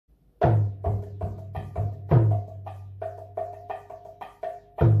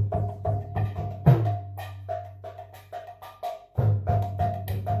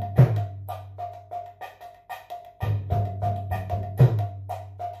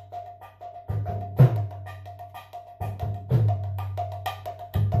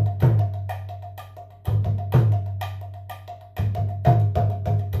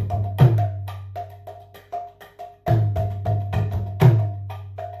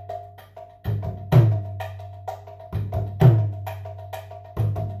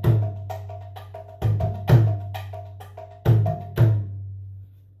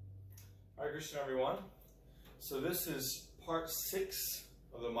Krishna, everyone. So this is part 6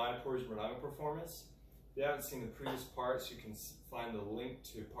 of the Mayapuris Mridanga performance. If you haven't seen the previous parts, you can find the link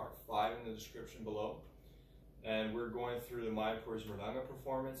to part 5 in the description below. And we're going through the Mayapuris Mridanga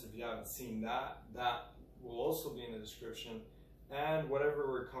performance. If you haven't seen that, that will also be in the description. And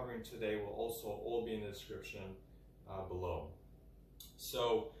whatever we're covering today will also all be in the description below.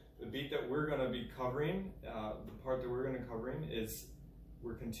 So the beat that we're going to be covering, the part that we're going to be covering is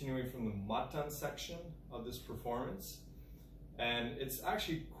we're continuing from the matan section of this performance. And it's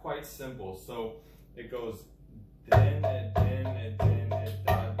actually quite simple. So it goes dhene, dhene, dhene,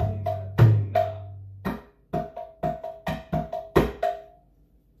 da, dhina, dhina.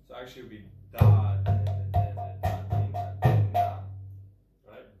 So actually it would be da, dhene, dhene, da, dhina, dhina.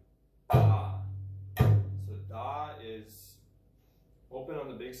 Right? Da. So da is open on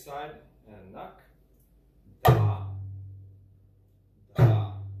the big side and nak. Da.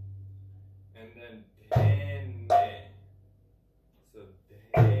 Da. And then dhene. So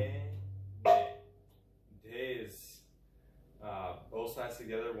dhene. De is both sides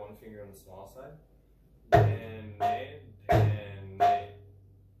together, one finger on the small side. Dhene, dhene.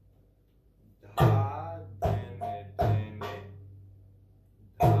 Da, dhene, dhene.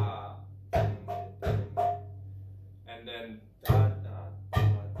 Da, dhene, dhene. And then da, da, da,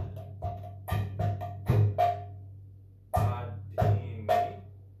 da, dhene.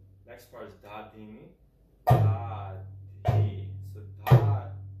 Next part is da, dhene. Da, dhi. So da,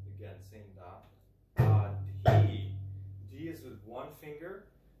 again, same da. Da, dhi. D is with one finger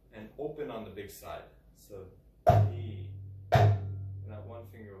and open on the big side. So dhi. And that one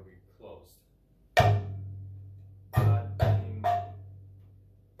finger will be closed. Da, dhene.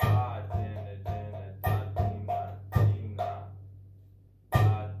 Da, dhene, dhene, da, dhina, dhina.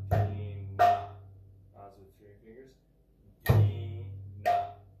 Da, dhina. That's with 3 fingers. Dhina.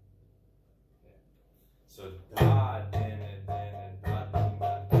 Okay. So da, dhene, dhene, da,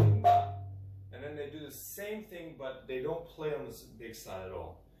 dhina, dhina. And then they do the same thing, but they don't play on this big side at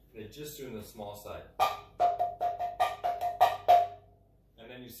all. They just do it on the small side. And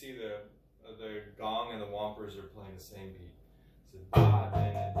then you see the gong and the wampers are playing the same beat. So da,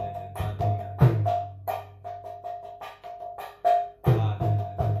 dhene, dhene, da, dhina, dhina. Da, dhene,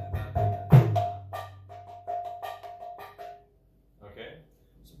 dhene, da, dhina, dhina. Okay?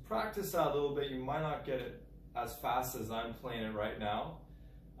 So practice that a little bit. You might not get it as fast as I'm playing it right now.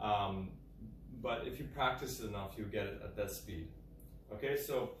 But if you practice it enough, you'll get it at that speed. Okay,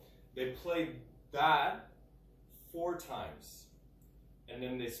 so they play that 4 times, and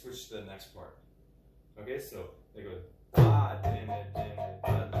then they switch to the next part. Okay, so they go da, dhene, dhene,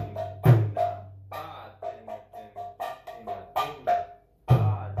 da, dhina, dhina. Da, dhene, dhene, da, dhina, dhina. Da,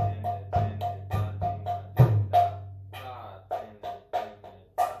 dhene, dhene, da, dhina, dhina. Da, dhene, dhene,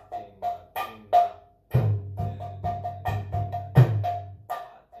 da, dhina, dhina.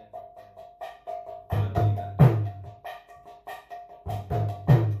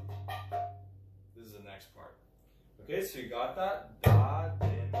 This is the next part. Okay, so you got that? Da,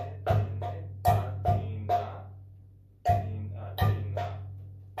 dhene, dhene, da, dhina, dhina, dhina,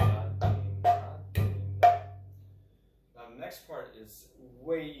 da, dhina, dhina. Now the next part is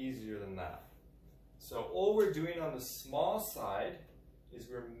way easier than that. So all we're doing on the small side is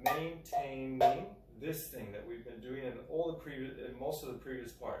we're maintaining this thing that we've been doing in most of the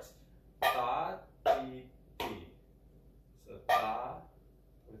previous parts. Da, di, di. So da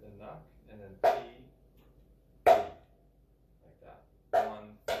with a nak, and then di, di. Like that.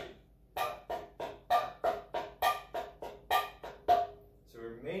 1, 3. So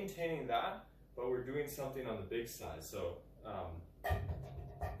we're maintaining that, but we're doing something on the big side. So da,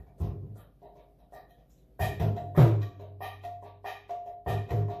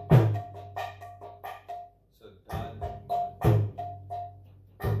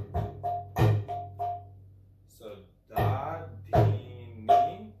 di,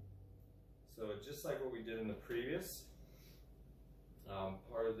 ni. So just like what we did in the previous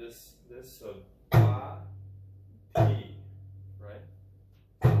part of this. So da, di, right?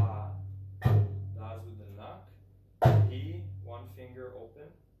 Da, da's with the nak. Di, one finger open.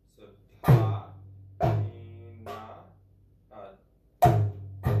 So da, di, na. Da, di,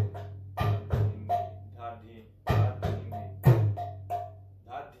 ni. Da, di, ni.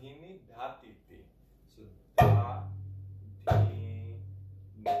 Da, di, ni, da, di, di. So da, di,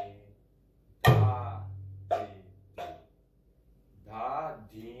 ni, da, di, di. Da,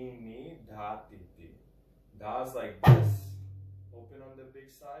 di, ni, da, di, di. Da's like this, open on the big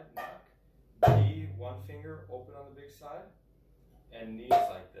side, nak. Di, one finger, open on the big side, and ni is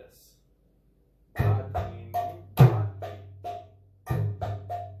like this. Da, di, ni, da, di, di.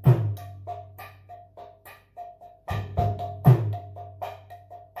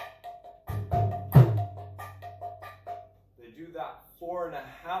 that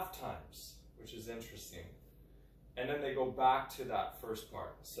 4.5 times, which is interesting. And then they go back to that first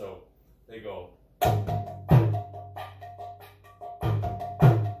part. So they go. I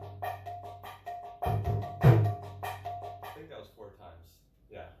think that was 4 times.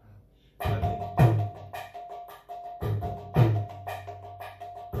 Yeah.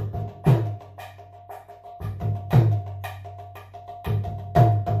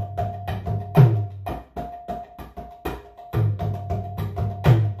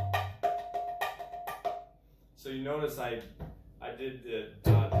 So you notice I did the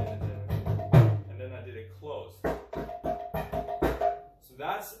da, and then I did it closed. So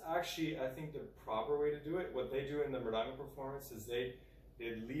that's actually, I think, the proper way to do it. What they do in the Mridanga performance is they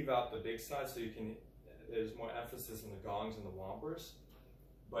leave out the big side, so you can, there's more emphasis on the gongs and the wampers.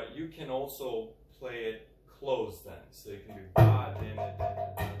 But you can also play it closed then. So you can do da, dhene, dhene,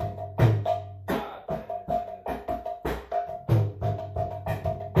 dhene, da, dhene, dhene.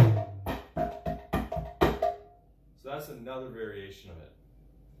 So that's another variation of it.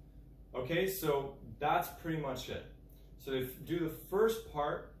 Okay, so that's pretty much it. So if you do the first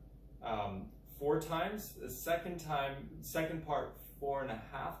part 4 times, the second part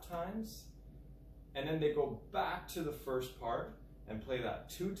 4.5 times, and then they go back to the first part and play that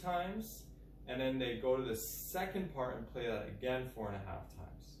 2 times, and then they go to the second part and play that again 4.5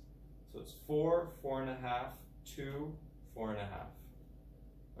 times. So it's 4, 4.5, 2, 4.5.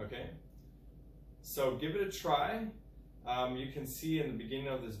 Okay? So give it a try. You can see in the beginning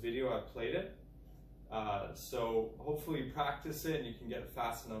of this video I played it. So hopefully you practice it and you can get it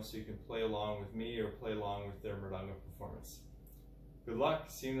fast enough so you can play along with me or play along with their Mridanga performance. Good luck.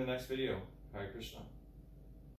 See you in the next video. Hare Krishna.